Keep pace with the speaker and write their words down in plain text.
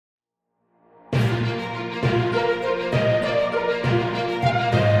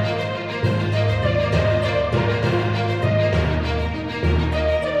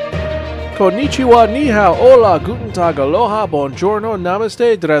konnichiwa, ni hao, hola, guten tag, aloha, buongiorno,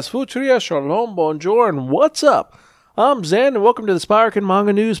 namaste, drasfutria, shalom, bonjour, and what's up? I'm Zan, and welcome to the Spiraken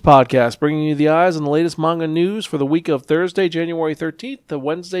Manga News Podcast, bringing you the eyes on the latest manga news for the week of Thursday, January 13th to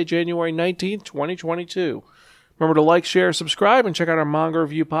Wednesday, January 19th, 2022. Remember to like, share, subscribe, and check out our manga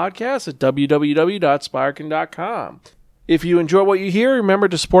review podcast at www.spiraken.com. If you enjoy what you hear, remember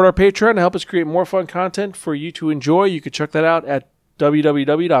to support our Patreon to help us create more fun content for you to enjoy. You can check that out at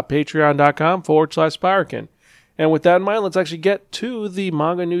www.patreon.com/Spiraken. And with that in mind, let's actually get to the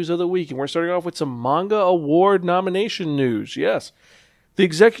manga news of the week. And we're starting off with some manga award nomination news. Yes. The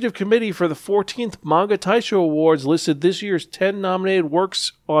executive committee for the 14th Manga Taisho Awards listed this year's 10 nominated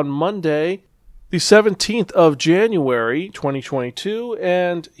works on Monday, the 17th of January, 2022.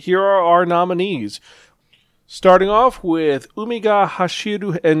 And here are our nominees. Starting off with Umiga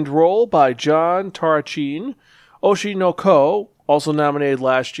Hashiru End Roll by John Tarachin. Oshi no Ko, also nominated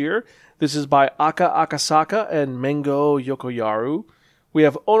last year. This is by Aka Akasaka and Mengo Yokoyaru. We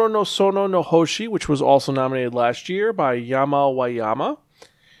have Ono no Sono no Hoshi, which was also nominated last year by Yama Wayama.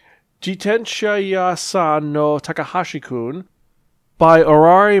 Jitenshaya-san no Takahashi-kun by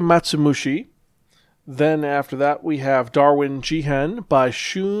Orari Matsumushi. Then after that we have Darwin Jihen by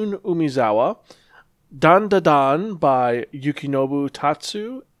Shun Umizawa. Dan Da Dan by Yukinobu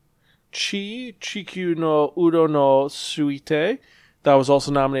Tatsu. Chikyu no Udo no Suite. That was also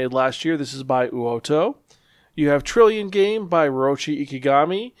nominated last year. This is by Uoto. You have Trillion Game by Roshi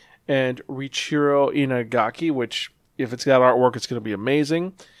Ikigami and Riichiro Inagaki, which, if it's got artwork, it's going to be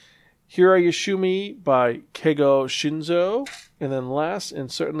amazing. Hira Yoshimi by Keigo Shinzo. And then last,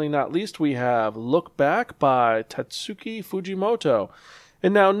 and certainly not least, we have Look Back by Tatsuki Fujimoto.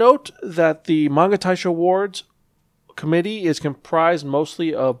 And now note that the Manga Taisho Awards committee is comprised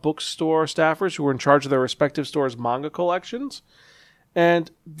mostly of bookstore staffers who are in charge of their respective stores' manga collections.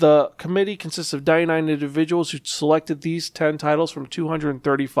 And the committee consists of 99 individuals who selected these 10 titles from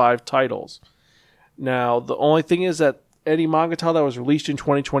 235 titles. Now, the only thing is that any manga title that was released in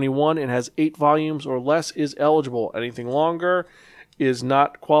 2021 and has 8 volumes or less is eligible. Anything longer is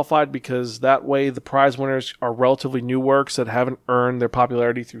not qualified, because that way the prize winners are relatively new works that haven't earned their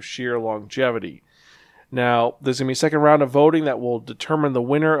popularity through sheer longevity. Now, there's going to be a second round of voting that will determine the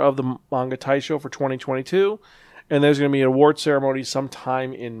winner of the Manga Taisho for 2022. And there's going to be an award ceremony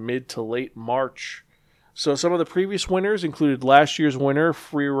sometime in mid to late March. So some of the previous winners included last year's winner,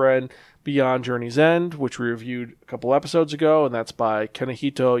 Frieren Beyond Journey's End, which we reviewed a couple episodes ago, and that's by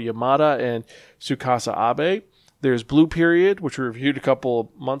Kanehito Yamada and Tsukasa Abe. There's Blue Period, which we reviewed a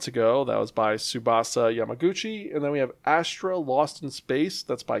couple months ago. That was by Tsubasa Yamaguchi. And then we have Astra Lost in Space.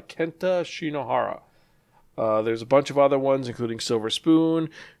 That's by Kenta Shinohara. There's a bunch of other ones, including Silver Spoon,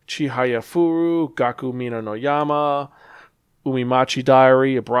 Chihaya Furu, Gaku Mina no Yama, Umimachi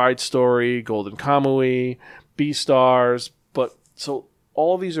Diary, A Bride Story, Golden Kamui, Beastars. But so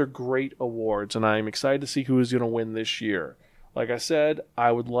all of these are great awards, and I'm excited to see who is going to win this year. Like I said,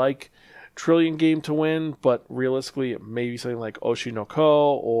 I would like Trillion Game to win, but realistically, maybe something like Oshi no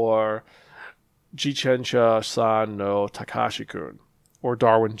Ko or Jitensha-san no Takahashi-kun or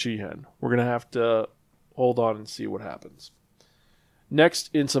Darwin Jihen. We're going to have to hold on and see what happens. Next,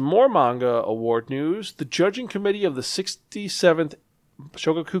 in some more manga award news, the judging committee of the 67th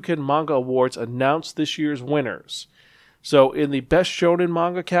Shogakukan Manga Awards announced this year's winners. So, in the Best Shonen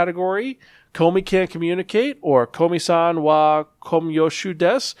Manga category, Komi Can't Communicate, or Komi-san wa Komyoshu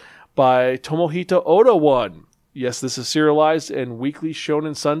Desu, by Tomohito Oda won. Yes, this is serialized in Weekly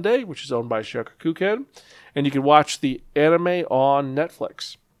Shonen Sunday, which is owned by Shogakukan, and you can watch the anime on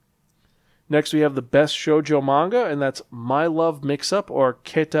Netflix. Next, we have the Best Shoujo Manga, and that's My Love Mix-Up, or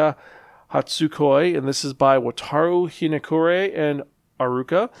Keta Hatsukoi, and this is by Wataru Hinekure and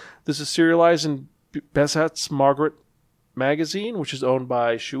Aruka. This is serialized in Besat's Margaret magazine, which is owned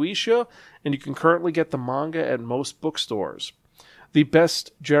by Shueisha, and you can currently get the manga at most bookstores. The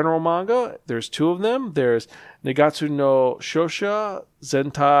Best General Manga, there's 2 of them. There's Negatsu no Shosha,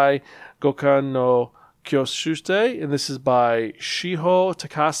 Zentai Gokan no Kyosuke, and this is by Shiho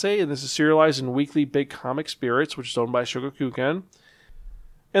Takase, and this is serialized in Weekly Big Comic Spirits, which is owned by Shogakukan.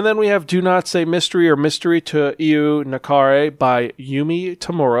 And then we have Do Not Say Mystery or Mystery to Iu Nakare by Yumi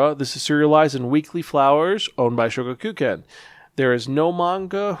Tamura. This is serialized in Weekly Flowers, owned by Shogakukan. There is no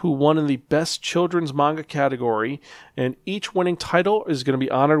manga who won in the Best Children's Manga category, and each winning title is going to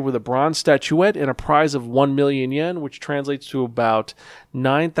be honored with a bronze statuette and a prize of 1 million yen, which translates to about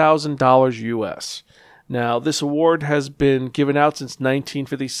 $9,000 US. Now, this award has been given out since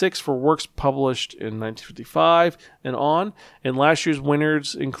 1956 for works published in 1955 and on, and last year's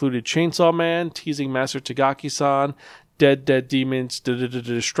winners included Chainsaw Man, Teasing Master Tagaki-san, Dead Demons,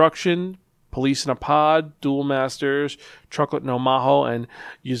 Destruction, Police in a Pod, Duel Masters, Chocolate no Maho, and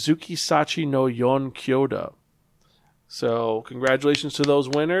Yuzuki Sachi no Yon Kyoda. So congratulations to those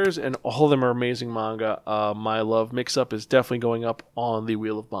winners, and all of them are amazing manga. My Love Mix-Up is definitely going up on the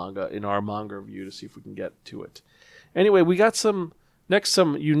Wheel of Manga in our manga review to see if we can get to it. Anyway, we got some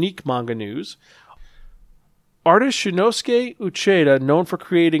unique manga news. Artist Shinosuke Uchida, known for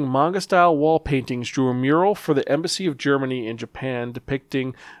creating manga-style wall paintings, drew a mural for the Embassy of Germany in Japan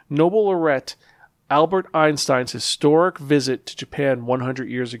depicting Nobel laureate Albert Einstein's historic visit to Japan 100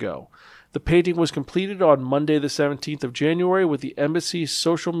 years ago. The painting was completed on Monday the 17th of January, with the embassy's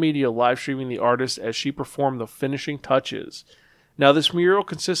social media live streaming the artist as she performed the finishing touches. Now, this mural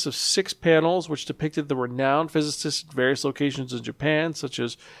consists of 6 panels which depicted the renowned physicists at various locations in Japan, such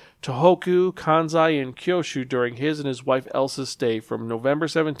as Tohoku, Kansai, and Kyushu during his and his wife Elsa's stay from November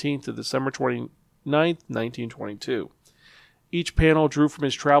 17th to December 29th, 1922. Each panel drew from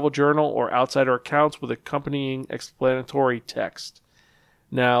his travel journal or outsider accounts with accompanying explanatory text.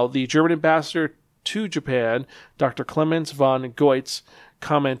 Now, the German ambassador to Japan, Dr. Clemens von Goetz,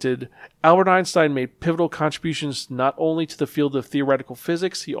 commented, Albert Einstein made pivotal contributions not only to the field of theoretical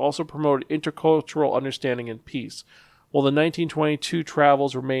physics, he also promoted intercultural understanding and peace. While the 1922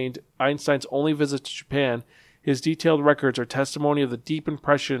 travels remained Einstein's only visit to Japan, his detailed records are testimony of the deep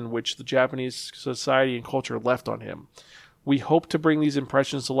impression which the Japanese society and culture left on him. We hope to bring these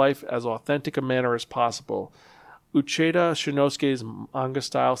impressions to life as authentic a manner as possible. Uchida Shinosuke's manga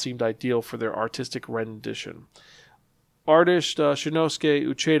style seemed ideal for their artistic rendition. Artist Shinosuke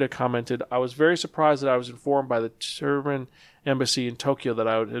Uchida commented, I was very surprised that I was informed by the German embassy in Tokyo that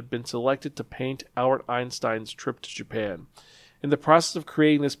I had been selected to paint Albert Einstein's trip to Japan. In the process of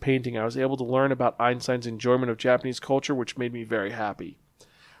creating this painting, I was able to learn about Einstein's enjoyment of Japanese culture, which made me very happy.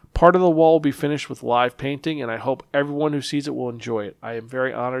 Part of the wall will be finished with live painting, and I hope everyone who sees it will enjoy it. I am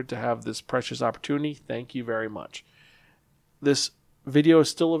very honored to have this precious opportunity. Thank you very much. This video is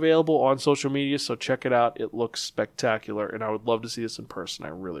still available on social media, so check it out. It looks spectacular, and I would love to see this in person. I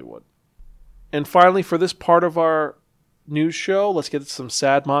really would. And finally, for this part of our news show, let's get some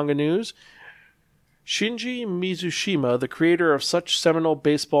sad manga news. Shinji Mizushima, the creator of such seminal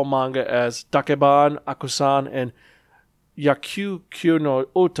baseball manga as Dakeban, Akusan, and Yaku Kyo no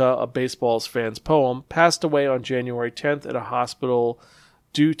Ota, a baseball fan's poem, passed away on January 10th at a hospital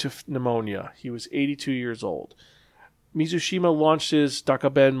due to pneumonia. He was 82 years old. Mizushima launched his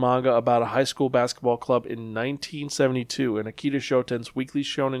Dakeban manga about a high school basketball club in 1972 in Akita Shoten's Weekly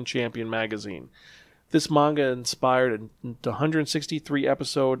Shonen Champion magazine. This manga inspired a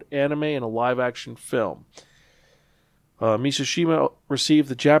 163-episode anime and a live-action film. Mizushima received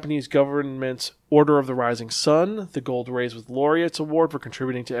the Japanese government's Order of the Rising Sun, the Gold Rays with Laureates Award for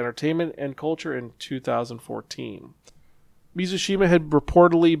contributing to entertainment and culture in 2014. Mizushima had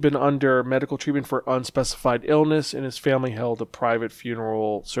reportedly been under medical treatment for unspecified illness, and his family held a private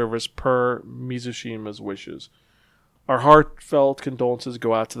funeral service per Mizushima's wishes. Our heartfelt condolences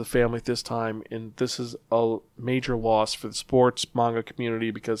go out to the family at this time, and this is a major loss for the sports manga community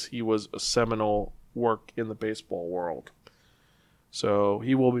because he was a seminal work in the baseball world. So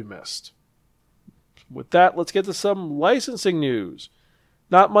he will be missed. With that, let's get to some licensing news.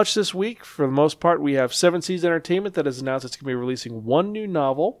 Not much this week. For the most part, we have 7 Seas Entertainment that has announced it's going to be releasing 1 new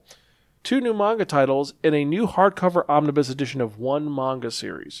novel, 2 new manga titles, and a new hardcover omnibus edition of 1 manga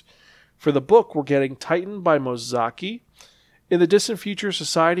series. For the book, we're getting Titan by Mozaki. In the distant future,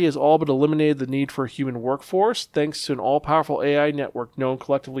 society has all but eliminated the need for a human workforce. Thanks to an all-powerful AI network known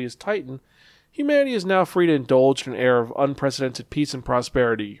collectively as Titan, humanity is now free to indulge in an era of unprecedented peace and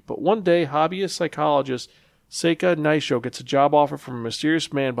prosperity. But one day, hobbyist psychologist Seika Naisho gets a job offer from a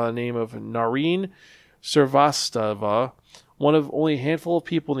mysterious man by the name of Nareen Srivastava, one of only a handful of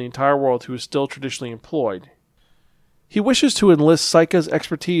people in the entire world who is still traditionally employed. He wishes to enlist Seika's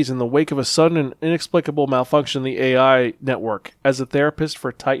expertise in the wake of a sudden and inexplicable malfunction in the AI network as a therapist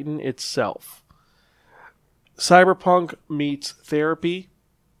for Titan itself. Cyberpunk meets therapy.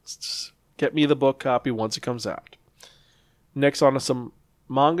 Get me the book copy once it comes out. Next on to some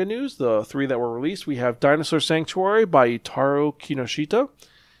manga news, the 3 that were released, we have Dinosaur Sanctuary by Itaru Kinoshita.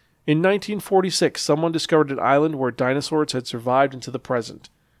 In 1946, someone discovered an island where dinosaurs had survived into the present.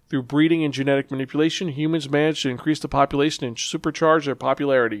 Through breeding and genetic manipulation, humans managed to increase the population and supercharge their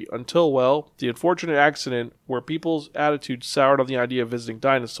popularity until, well, the unfortunate accident where people's attitudes soured on the idea of visiting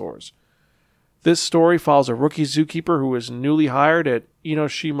dinosaurs. This story follows a rookie zookeeper who is newly hired at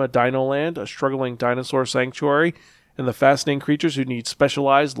Enoshima Dino Land, a struggling dinosaur sanctuary, and the fascinating creatures who need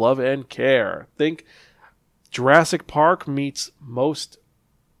specialized love and care. Think Jurassic Park meets most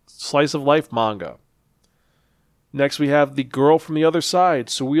slice-of-life manga. Next we have The Girl from the Other Side,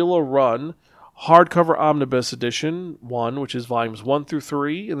 Suila Run hardcover omnibus edition 1, which is volumes 1 through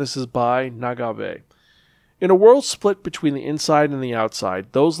 3, and this is by Nagabe. In a world split between the inside and the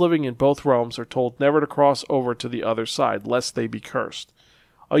outside, those living in both realms are told never to cross over to the other side, lest they be cursed.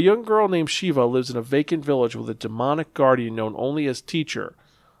 A young girl named Shiva lives in a vacant village with a demonic guardian known only as Teacher.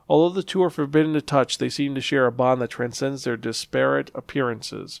 Although the two are forbidden to touch, they seem to share a bond that transcends their disparate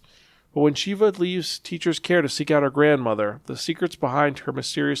appearances. But when Shiva leaves Teacher's care to seek out her grandmother, the secrets behind her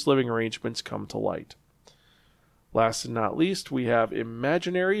mysterious living arrangements come to light. Last and not least, we have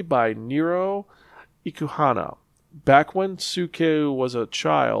Imaginary by Nero Ikuhana. Back when Suke was a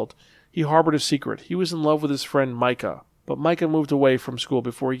child, he harbored a secret. He was in love with his friend Micah, but Micah moved away from school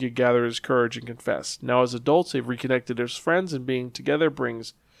before he could gather his courage and confess. Now as adults, they've reconnected as friends, and being together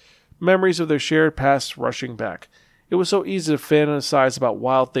brings memories of their shared past rushing back. It was so easy to fantasize about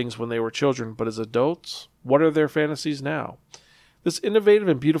wild things when they were children, but as adults, what are their fantasies now? This innovative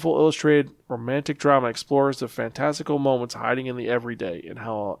and beautiful illustrated romantic drama explores the fantastical moments hiding in the everyday and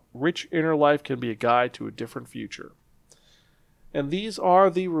how a rich inner life can be a guide to a different future. And these are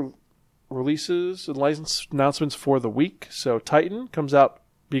the releases and license announcements for the week. So Titan comes out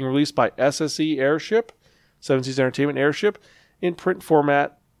being released by SSE Airship, Seven Seas Entertainment Airship, in print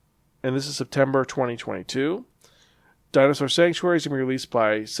format, and this is September 2022. Dinosaur Sanctuary is going to be released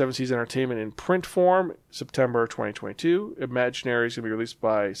by Seven Seas Entertainment in print form, September 2022. Imaginary is going to be released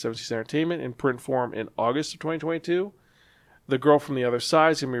by Seven Seas Entertainment in print form in August of 2022. The Girl from the Other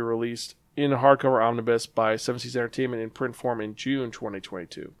Side is going to be released in a hardcover omnibus by Seven Seas Entertainment in print form in June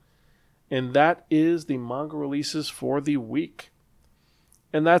 2022. And that is the manga releases for the week.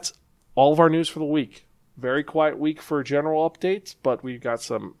 And that's all of our news for the week. Very quiet week for general updates, but we've got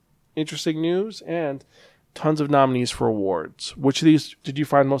some interesting news and tons of nominees for awards. Which of these did you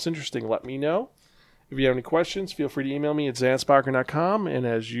find most interesting? Let me know. If you have any questions, feel free to email me at zansparker.com. And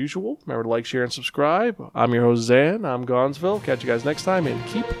as usual, remember to like, share, and subscribe. I'm your host, Zan. I'm Gonzville. Catch you guys next time, and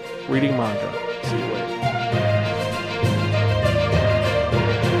keep reading manga. See you later.